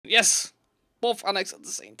Yes! Both annexed at the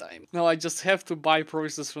same time. Now I just have to buy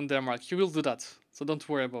provinces from Denmark. He will do that, so don't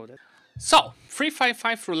worry about it. So,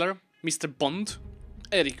 355 ruler, Mr. Bond,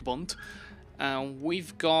 Eric Bond.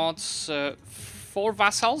 We've got 4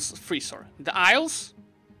 vassals, 3 sorry. The Isles,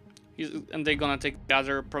 and they're gonna take the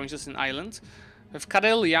other provinces in Ireland. We have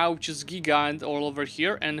Karelia, which is Giga and all over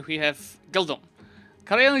here, and we have Geldom.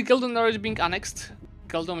 Karelia and Geldom are already being annexed.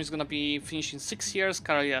 Geldom is gonna be finished in 6 years,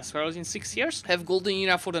 Karelia as well in 6 years. Have Golden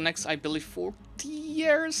Era for the next, I believe, 40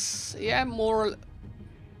 years? Yeah, more...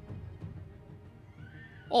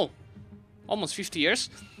 Oh, almost 50 years.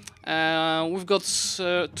 We've got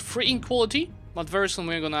 3 inequality, but very soon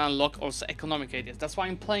we're gonna unlock also economic areas. That's why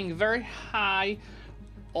I'm playing very high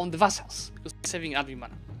on the vassals, because I'm saving admin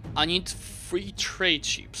mana. I need 3 trade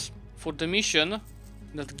ships for the mission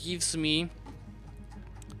that gives me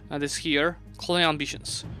this here, colonial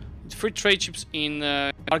ambitions. 3 trade ships in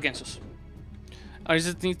Argensus.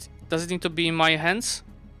 Does it need to be in my hands?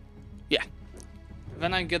 Yeah.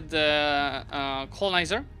 Then I get the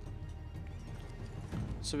colonizer.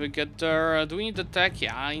 So we get there. Do we need the tech?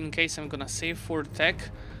 Yeah, in case I'm gonna save for the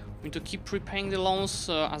tech. We need to keep repaying the loans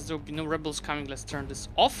as there will be no rebels coming. Let's turn this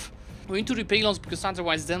off. We need to repay loans because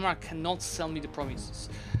otherwise Denmark cannot sell me the provinces.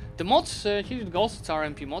 The mod, here it goes, it's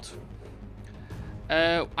RMP mod.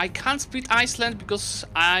 I can't split Iceland because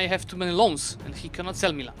I have too many loans and he cannot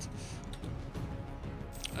sell me land.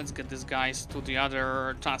 Let's get these guys to the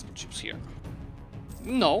other transport ships here.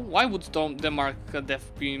 No, why would Denmark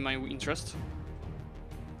def be in my interest?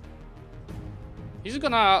 He's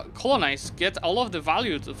gonna colonize, get all of the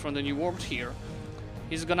value from the new world here.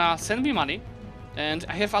 He's gonna send me money. And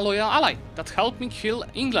I have a loyal ally that helped me kill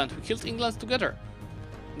England. We killed England together.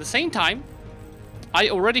 At the same time, I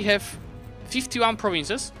already have 51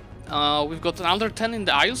 provinces. We've got another 10 in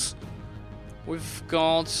the Isles. We've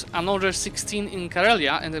got another 16 in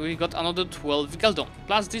Karelia, and then we got another 12 in Geldom.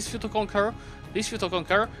 Plus this few to conquer, this few to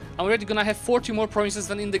conquer. I'm already gonna have 40 more provinces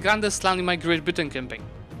than in the grandest land in my Great Britain campaign.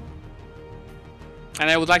 And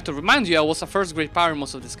I would like to remind you, I was a first great power in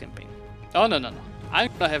most of this campaign. Oh, no, no, no. I'm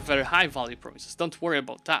gonna have very high value provinces, don't worry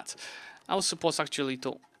about that. I was supposed actually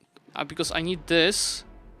to... because I need this...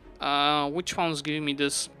 which one was giving me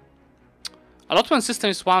this? Allotment system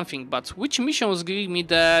is one thing, but which mission was giving me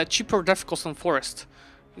the cheaper death cost on forest?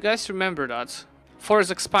 You guys remember that? Forest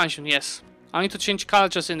expansion, yes. I need to change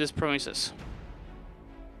cultures in these provinces.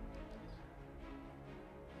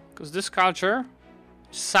 Because this culture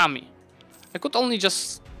is Sami. I could only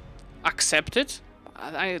just accept it.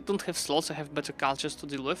 I don't have slots, I have better cultures to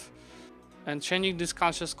deal with. And changing these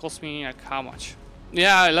cultures cost me like how much?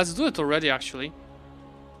 Yeah, let's do it already actually.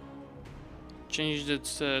 Change it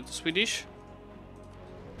to Swedish.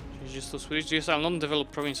 Change this to Swedish. These are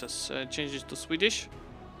non-developed provinces. Change it to Swedish.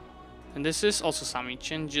 And this is also Sami.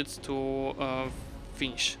 Change it to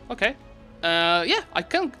Finnish. Okay. Yeah, I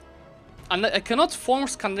cannot form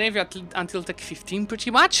Scandinavia until Tech 15 pretty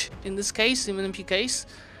much. In this case, in an MP case.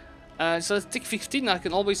 So at Tech 15 I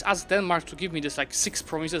can always ask Denmark to give me this like 6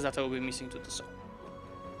 provinces that I will be missing to do so.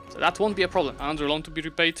 So that won't be a problem. Another loan to be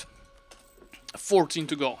repaid. 14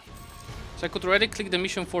 to go. So I could already click the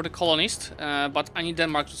mission for the colonist, but I need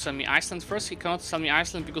Denmark to sell me Iceland first. He cannot sell me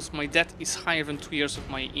Iceland because my debt is higher than 2 years of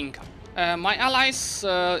my income. My allies,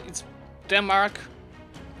 it's Denmark,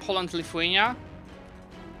 Poland, Lithuania.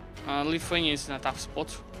 Lithuania is in a tough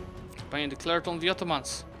spot. Being declared on the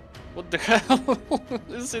Ottomans. What the hell?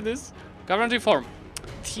 You see this? Government reform.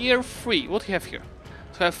 Tier 3. What do you have here?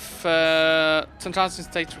 So we have centralized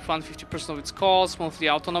state refund 50% of its costs, monthly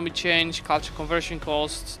autonomy change, culture conversion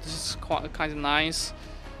costs. This is kind of nice.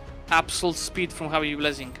 Absolute speed from heavy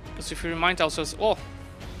blessing. Because if you remind ourselves, oh,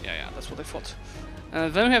 yeah, that's what I thought.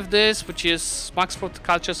 Then we have this, which is max sport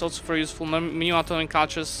cultures, also very useful. Minimum autonomy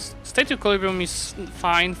cultures. State equilibrium is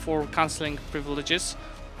fine for cancelling privileges.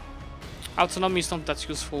 Autonomy is not that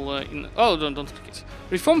useful in... Oh, don't click it.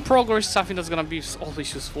 Reform progress is something that's gonna be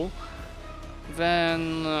always useful.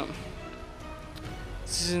 Then...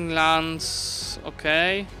 season lands...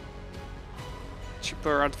 okay.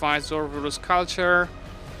 Cheaper advisor, virus culture.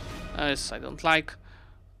 Yes, I don't like.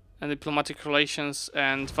 And diplomatic relations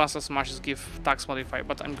and vassal smashes give tax modifier,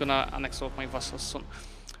 but I'm gonna annex all of my vassals soon.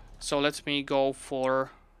 So let me go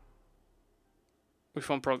for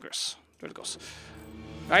reform progress. There it goes.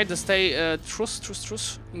 Right, the stay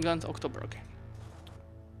truce. England, October, okay.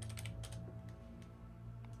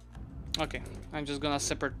 Okay, I'm just gonna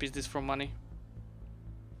separate piece this from money.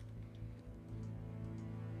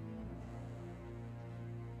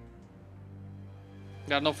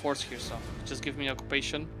 There are no force here, so just give me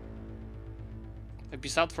occupation. I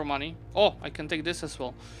piece out for money. Oh, I can take this as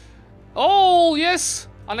well. Oh, yes!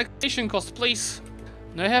 Annexation cost, please.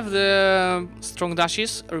 Now I have the strong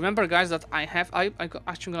dashes. Remember, guys, that I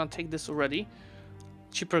actually gonna take this already.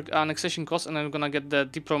 Cheaper annexation cost, and I'm gonna get the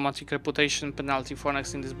diplomatic reputation penalty for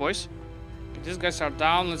annexing these boys. Okay, these guys are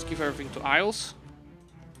down. Let's give everything to Isles.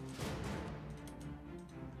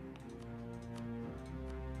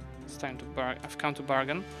 It's time to I've come to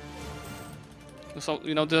bargain. So,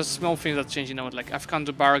 you know, there's small things that change, you know, like I've come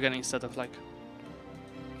to bargain instead of like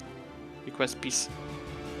request peace.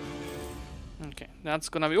 Okay, that's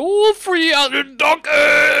gonna be 300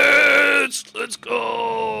 ducats! Let's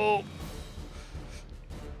go!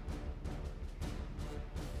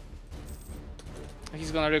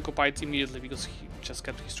 He's gonna reoccupy it immediately because he just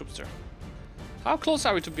kept his troops there. How close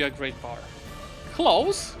are we to be a great power?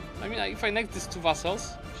 Close? I mean, if I next these 2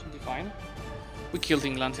 vassals, should be fine. We killed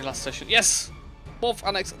England in last session. Yes! Both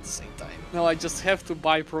annex at the same time. Now I just have to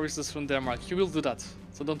buy provinces from Denmark. He will do that,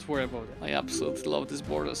 so don't worry about it. I absolutely love these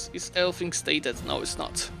borders. Is everything stated? No, it's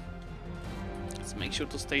not. Let's make sure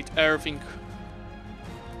to state everything.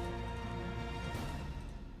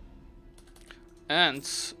 And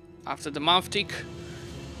after the month tick,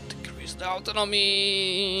 decrease the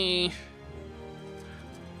autonomy.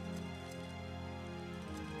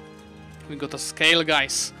 We got a scale,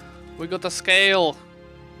 guys. We got a scale.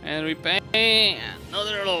 And we pay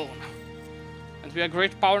another loan. And we are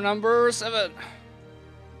great power number 7.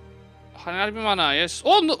 Mana, yes.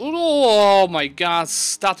 Oh no! Oh my god,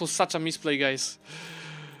 that was such a misplay, guys.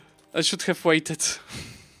 I should have waited.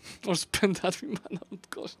 Or spent that mana on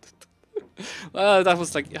cost. That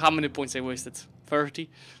was like how many points I wasted? 30.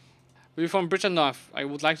 We form Britain? No, I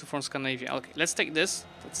would like to form Scandinavia. Okay, let's take this.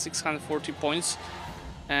 That's 640 points.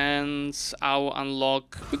 And I'll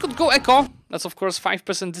unlock... We could go Eco. That's of course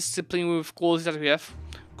 5% discipline with quality that we have.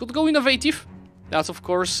 Could go Innovative. That's of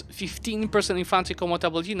course 15% infantry combat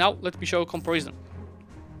ability. Now let me show a comparison.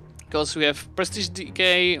 Because we have Prestige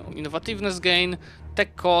decay, Innovativeness gain,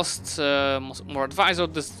 Tech cost, more Advisor.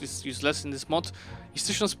 This is useless in this mod.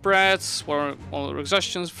 Institutional spreads, more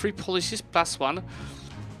exhaustions, free policies +1.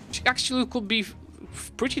 Which actually could be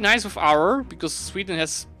pretty nice with our, because Sweden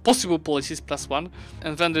has possible policies +1,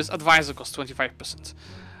 and then there's advisor cost 25%.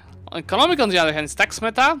 Economic, on the other hand, is tax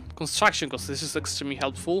meta, construction cost. This is extremely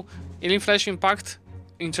helpful. Inflation impact,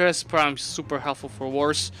 interest per annum is super helpful for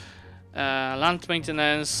wars. Land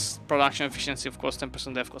maintenance, production efficiency, of course,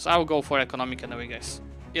 10% dev cost. I will go for economic anyway, guys.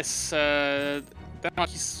 Yes,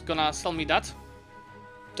 Denmark is gonna sell me that.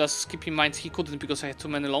 Just keep in mind he couldn't because I had too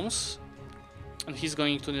many loans, and he's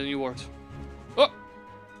going to the new world. Oh,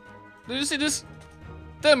 do you see this?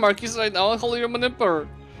 Denmark is right now a Holy Roman Emperor.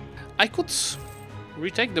 I could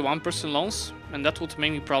retake the 1% loans, and that would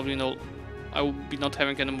make me probably, you know, I would be not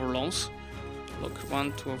having any more loans. Look,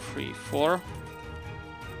 1, 2, 3, 4.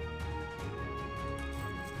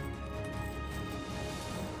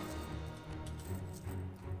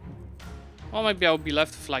 Or maybe I'll be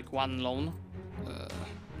left with like 1 loan.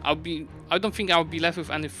 I don't think I'll be left with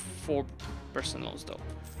any 4% loans though.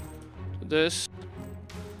 So this.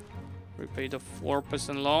 Repay the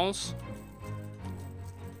 4% loans.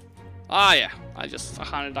 Ah yeah, I just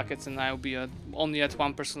 100 ducats and I'll be only at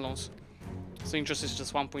 1% loans. So interest is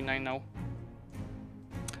just 1.9 now.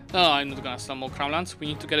 No, I'm not gonna sell more crown lands. We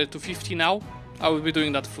need to get it to 50 now. I will be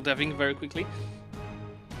doing that through deving very quickly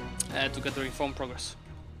to get the reform progress.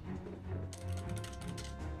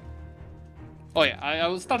 Oh yeah,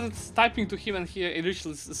 I started typing to him and he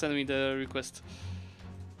initially sent me the request.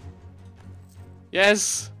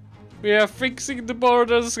 Yes, we are fixing the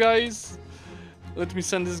borders, guys. Let me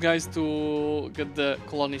send these guys to get the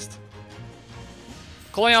colonist.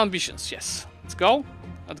 Colonial ambitions, yes. Let's go.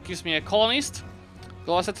 That gives me a colonist.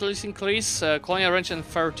 Global settlers increase, colonial range and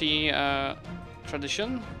 30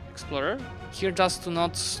 tradition, explorer. Here just do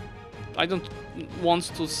not... I don't want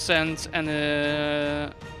to send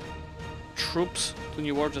any troops to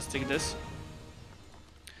New World, just take this.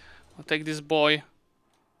 I'll take this boy,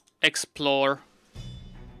 explore.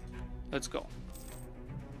 Let's go.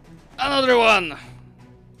 Another one!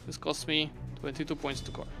 This cost me 22 points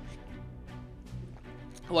to core.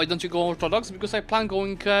 Why don't you go Orthodox? Because I plan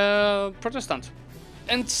going Protestant.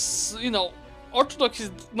 And, you know, Orthodox is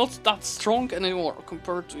not that strong anymore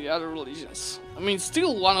compared to the other religions. I mean,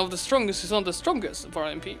 still one of the strongest, is not the strongest for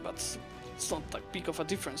MP, but it's not that big of a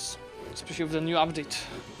difference. Especially with the new update.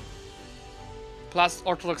 Plus,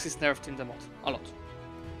 Orthodox is nerfed in the mod. A lot.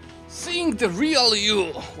 Seeing the real you!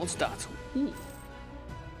 What's that? Ooh.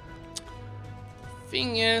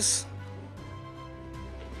 Thing is...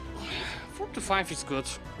 4 to 5 is good.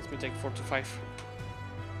 Let me take 4 to 5.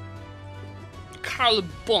 Carl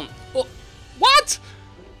Bon. Oh, what?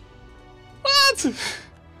 What?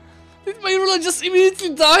 Did my ruler just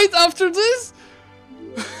immediately died after this?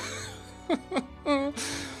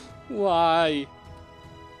 Why?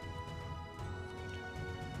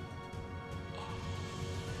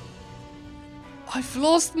 I've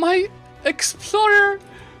lost my explorer.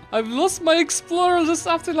 I've lost my explorer just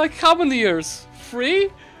after like how many years? 3?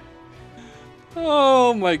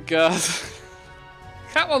 Oh my god.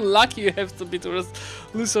 How unlucky you have to be to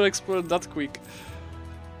lose your explorer that quick.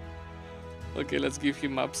 Okay, let's give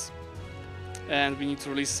him maps. And we need to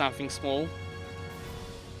release something small.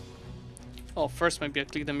 Oh, first maybe I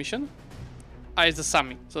click the mission. Ah, it's the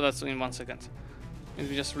Sami, so that's in 1 second. And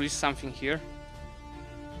we just release something here.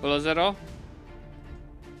 Below 0.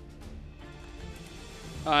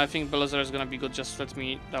 I think below 0 is gonna be good, just let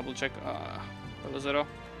me double check. Below 0.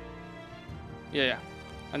 Yeah.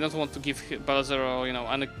 I don't want to give below 0, you know,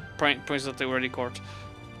 any points that they already caught.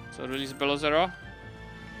 So release below 0.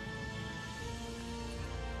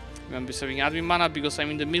 I'm gonna be saving admin mana because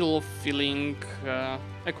I'm in the middle of filling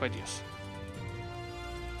Equidius.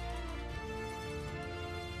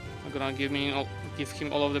 I'm gonna give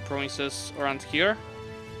him all of the provinces around here.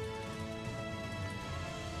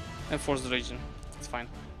 And force the region. It's fine.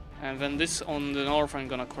 And then this on the north I'm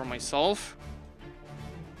gonna core myself.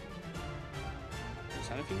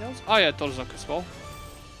 Is anything else? Oh yeah, Torzok as well.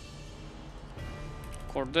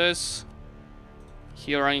 Core this.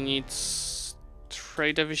 Here I need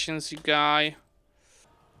trade efficiency guy.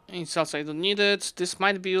 Insults I don't need it. This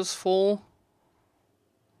might be useful.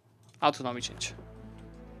 Autonomy change.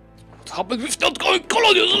 What happened with not going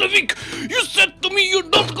colonial, Zlewikk? You said to me you're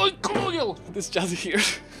not going colonial! This chat here.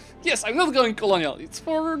 Yes, I'm not going colonial. It's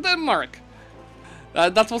for Denmark.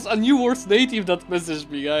 That was a New World native that messaged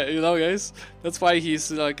me, you know, guys. That's why he's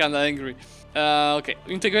kinda angry. Okay,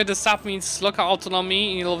 integrate the sub means local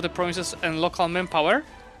autonomy in all of the provinces and local manpower.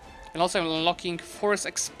 And also I'm unlocking forest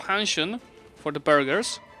expansion for the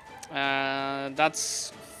burghers.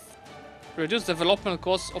 That's reduce development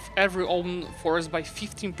costs of every own forest by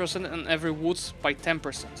 15% and every woods by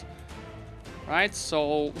 10%. Right,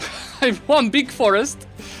 so I have one big forest.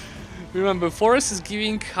 Remember, forest is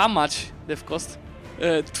giving how much dev cost?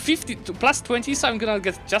 50 to plus 20, so I'm gonna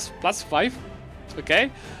get just plus 5. Okay,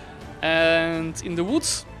 and in the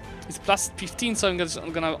woods it's plus 15, so I'm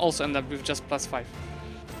gonna also end up with just plus 5.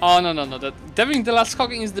 Oh no, Deving the last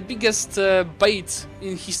Hogging is the biggest bait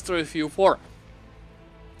in history of EU4.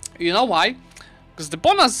 You know why? Because the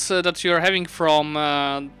bonus that you're having from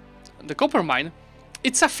the copper mine,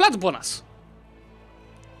 it's a flat bonus.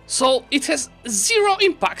 So it has 0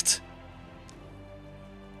 impact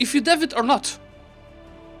if you dev it or not.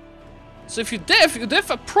 So if you dev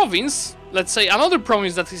a province, let's say another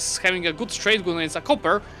province that is having a good trade good and it's a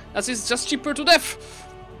copper, that is just cheaper to dev.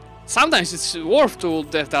 Sometimes it's worth to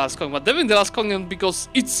dev the last Hogging, but deving the last Hogging because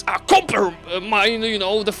it's a copper mine, you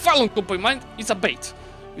know, the Fallon copper mine, it's a bait.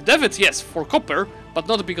 You dev it, yes, for copper, but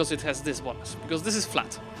not because it has this bonus, because this is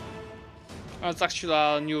flat. It's actually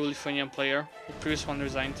a new Lithuanian player. The previous one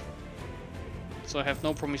resigned. So I have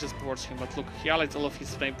no promises towards him, but look, he allied all of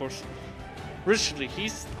his neighbors richly.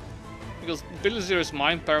 Because below 0 is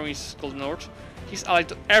mine, Perm is called North. He's allied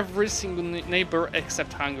to every single neighbor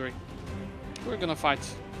except Hungary. We're gonna fight.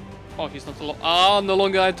 Oh, he's not alone. Ah, no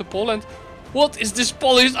longer allied to Poland. What is this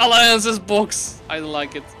Polish alliances box? I don't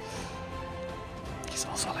like it. He's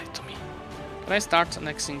also allied to me. Can I start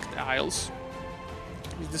annexing the Isles?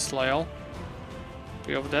 Is this loyal?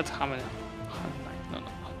 3 of that? How many? No,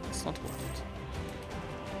 it's not worth it.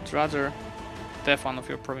 I'd rather dev one of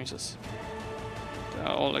your provinces. They're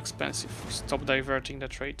all expensive. Stop diverting the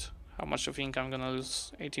trade. How much of income I'm gonna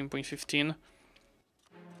lose? 18.15.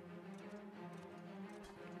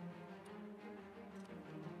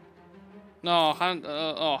 No,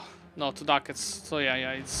 oh, no, 2 ducats. So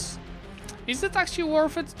yeah, it's... Is it actually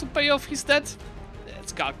worth it to pay off his debt?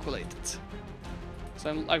 Let's calculate it.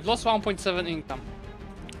 So I've lost 1.7 income.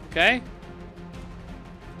 Okay.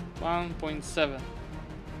 1.7.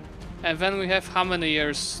 And then we have how many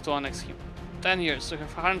years to annex him? 10 years, so we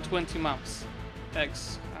have 120 months.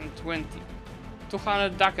 X, 120.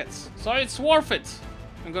 200 ducats. So it's worth it.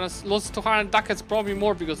 I'm gonna lose 200 ducats, probably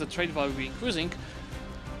more because the trade value will be increasing.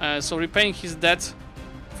 So repaying his debt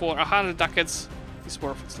for 100 ducats is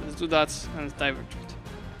worth it. So let's do that and divert it.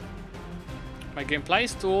 My gameplay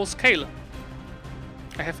is to scale.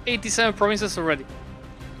 I have 87 provinces already.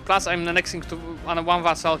 Plus I'm annexing to one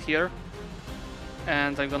vassal here.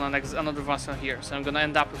 And I'm gonna annex another vassal here. So I'm gonna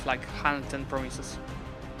end up with like 110 provinces.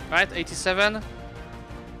 Right, 87.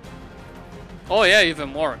 Oh yeah, even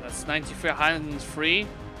more. That's 93, 103,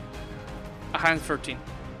 113.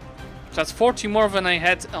 That's 40 more than I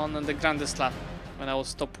had on the grandest land when I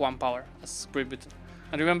was top 1 power as Great Britain.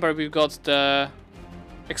 And remember, we've got the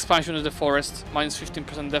expansion of the forest, minus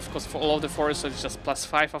 15% death cost for all of the forest, so it's just plus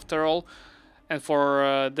 5 after all. And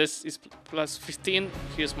for this is plus 15,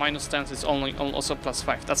 here's minus 10, so it's only also plus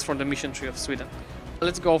 5. That's for the mission tree of Sweden.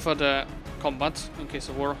 Let's go for the combat in case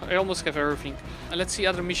of war. I almost have everything. And let's see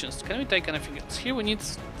other missions. Can we take anything else? Here we need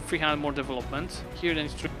 300 more development. Here they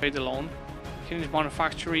need to trade alone. Here we need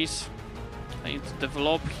manufactories. I need to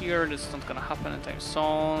develop here. This is not gonna happen anytime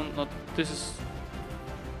soon. Not this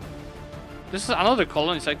is another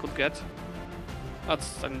colonies I could get.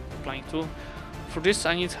 That's I'm planning to. For this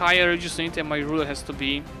I need higher religious unity, and my ruler has to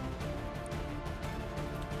be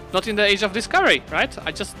not in the age of discovery, right?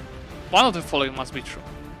 One of the following must be true.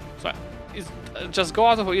 So just go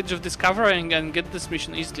out of the age of discovery and get this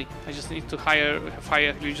mission easily. I just need to have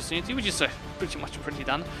higher religious unity, which is pretty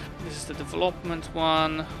done. This is the development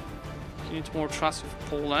one. You need more trust with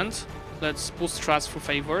Poland. Let's boost trust through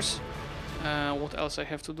favors. What else I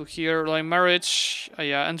have to do here? Like marriage,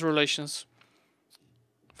 yeah, and relations.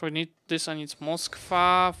 For this I need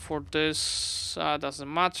Moskva. For this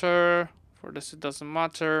doesn't matter. For this it doesn't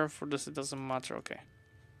matter. For this it doesn't matter. Okay.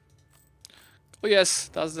 Oh yes,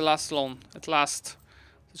 that's the last loan. At last,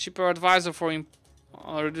 the cheaper advisor for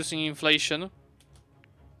reducing inflation.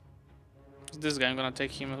 This guy, I'm gonna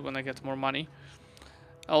take him when I get more money.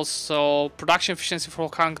 Also, production efficiency for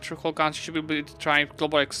whole country should be able to drive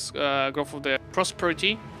global growth of the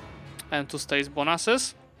prosperity and 2 states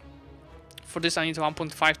bonuses. For this I need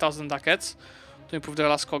 1,500 ducats to improve the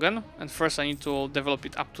last Kogan, and first I need to develop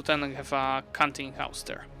it up to 10 and have a canting house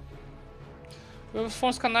there. With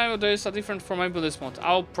Form Scandinavia there is a different from maybe this mod.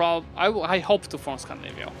 I hope to form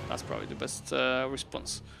Scandinavia. That's probably the best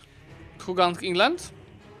response. Kogan England?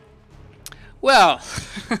 Well,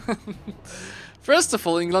 first of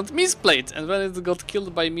all, England misplayed, and then it got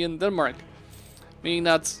killed by me and Denmark. Meaning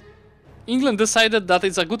that England decided that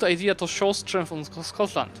it's a good idea to show strength on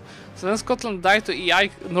Scotland. So then Scotland died to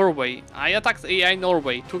AI Norway. I attacked AI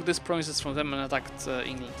Norway, took these promises from them and attacked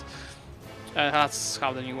England. That's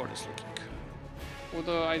how the new world is looking. What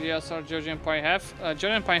ideas are Georgian Empire have?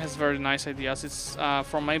 Georgian Empire has very nice ideas. It's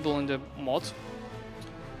from Mabel in the mod.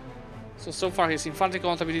 So far his infantry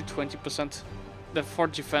accountability 20%, the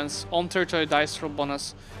fort defense, on territory dice roll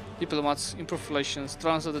bonus, diplomats, improved relations,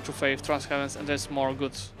 transit the true faith, trans heavens, and there's more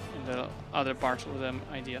good in the other part of the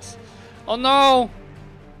ideas. Oh no!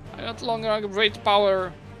 I'm not longer a great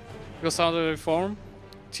power because of the reform.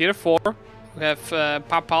 Tier 4, we have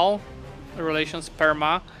papal relations,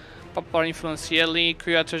 perma, papal influence yearly,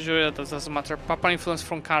 Korea treasury, that doesn't matter, papal influence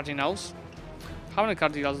from cardinals. How many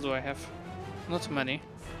cardinals do I have? Not many.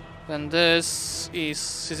 Then this is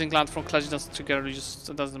seizing land from clergy, doesn't trigger religious,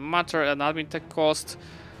 it doesn't matter, and admin tech cost.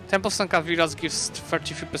 10% Caviras gives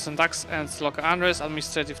 33% tax and local unrest,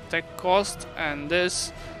 administrative tech cost, and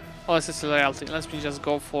this, oh, this is loyalty. Let me just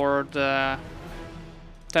go for the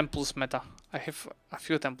temples meta. I have a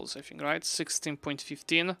few temples, I think, right?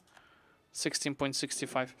 16.15,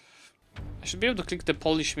 16.65. I should be able to click the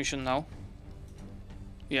Polish mission now.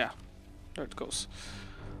 Yeah, there it goes.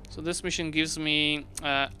 So this mission gives me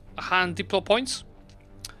 100 Diplo points,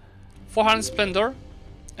 400 Splendor,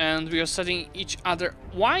 and we are setting each other.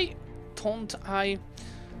 Why don't I?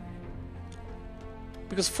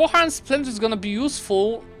 Because 400 Splendor is gonna be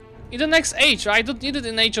useful in the next age. I don't need it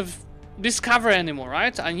in Age of Discovery anymore,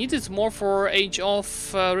 right? I need it more for Age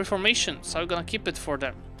of Reformation, so I'm gonna keep it for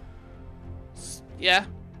them. Yeah,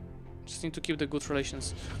 just need to keep the good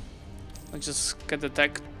relations. I just get the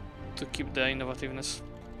tech to keep the innovativeness.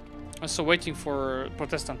 I'm also waiting for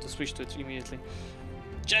Protestant to switch to it immediately.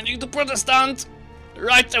 Changing to Protestant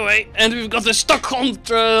right away, and we've got the Stockholm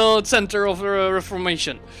Center of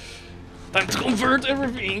Reformation. Time to convert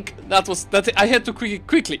everything. That I had to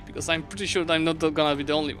quickly because I'm pretty sure that I'm not gonna be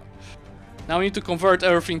the only one. Now we need to convert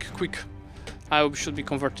everything quick. I should be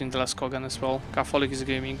converting the last Kogan as well. Catholic is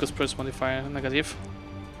gaming, Gospels modifier negative.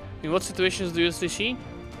 In what situations do you usually see?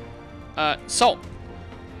 So,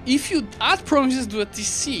 if you add promises to a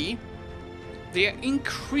TC, they are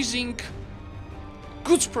increasing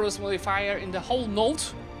goods progress modifier in the whole node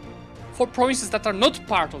for provinces that are not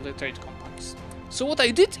part of the trade companies. So what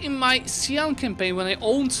I did in my Siam campaign when I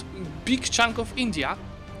owned big chunk of India,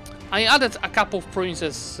 I added a couple of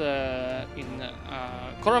provinces in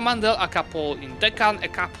Coromandel, a couple in Deccan, a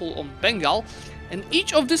couple on Bengal, and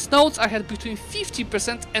each of these nodes I had between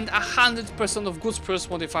 50% and 100% of goods progress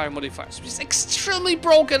modifiers, which is extremely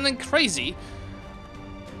broken and crazy.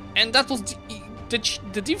 And that was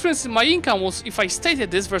the difference in my income was, if I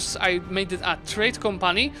stated this versus I made it a trade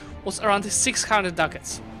company, was around 600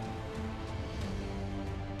 ducats.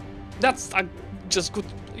 That's just good.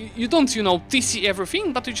 You don't, you know, TC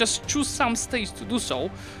everything, but you just choose some states to do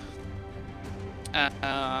so.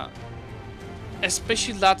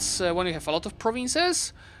 Especially that's when you have a lot of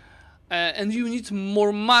provinces. And you need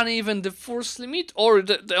more money than the force limit, or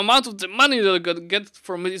the amount of the money that you get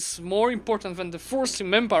from it is more important than the force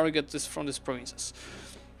manpower you get this from these provinces.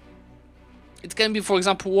 It can be, for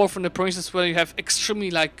example, war from the provinces where you have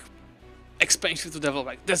extremely like expensive to develop,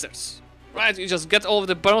 like deserts, right? You just get all of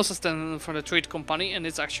the bonuses then from the trade company, and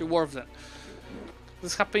it's actually worth it.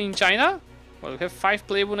 This happened in China. Well, we have 5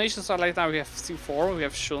 playable nations. So right now we have C4, we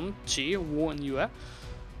have Shun, Qi, Wu, and Yue,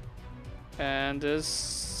 and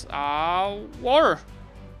this. War.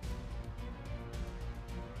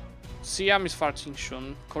 Siam is fighting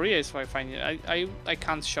Shun. Korea is fighting. I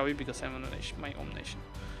can't show you because I'm a nation, my own nation.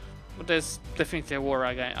 But there's definitely a war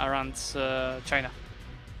again around China.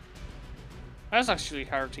 That's actually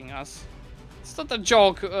hurting us. It's not a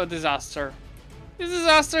joke. Disaster. This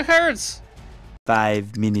disaster hurts.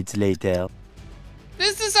 5 minutes later.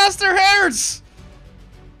 This disaster hurts.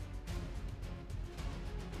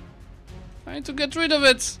 I need to get rid of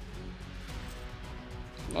it.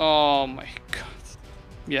 Oh my god.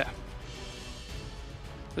 Yeah.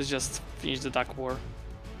 Let's just finish the duck war.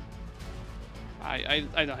 I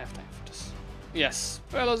don't have time for this. Yes.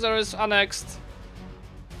 Belarus is annexed.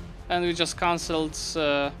 And we just cancelled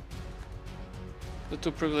the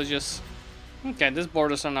 2 privileges. Okay, these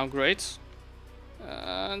borders are now great.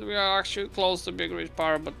 And we are actually close to big rich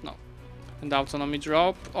power, but no. And the autonomy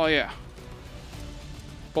drop. Oh yeah.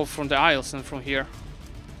 Both from the Isles and from here.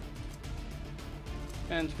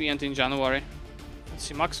 And we end in January. Let's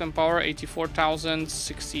see, maximum power 84,000,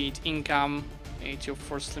 68 income, 80 of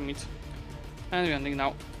force limit. And we're ending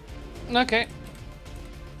now. Okay.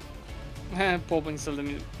 Popping still the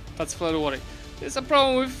limit. That's further worry. There's a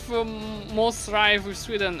problem with most thrive with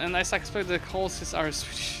Sweden, and I suspect the horses are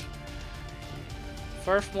Swedish.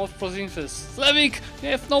 First most provinces. Zlewikk, you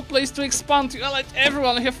have no place to expand. You allied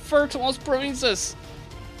everyone. You have 30 most provinces.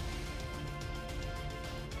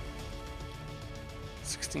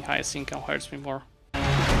 16 highest income hurts me more.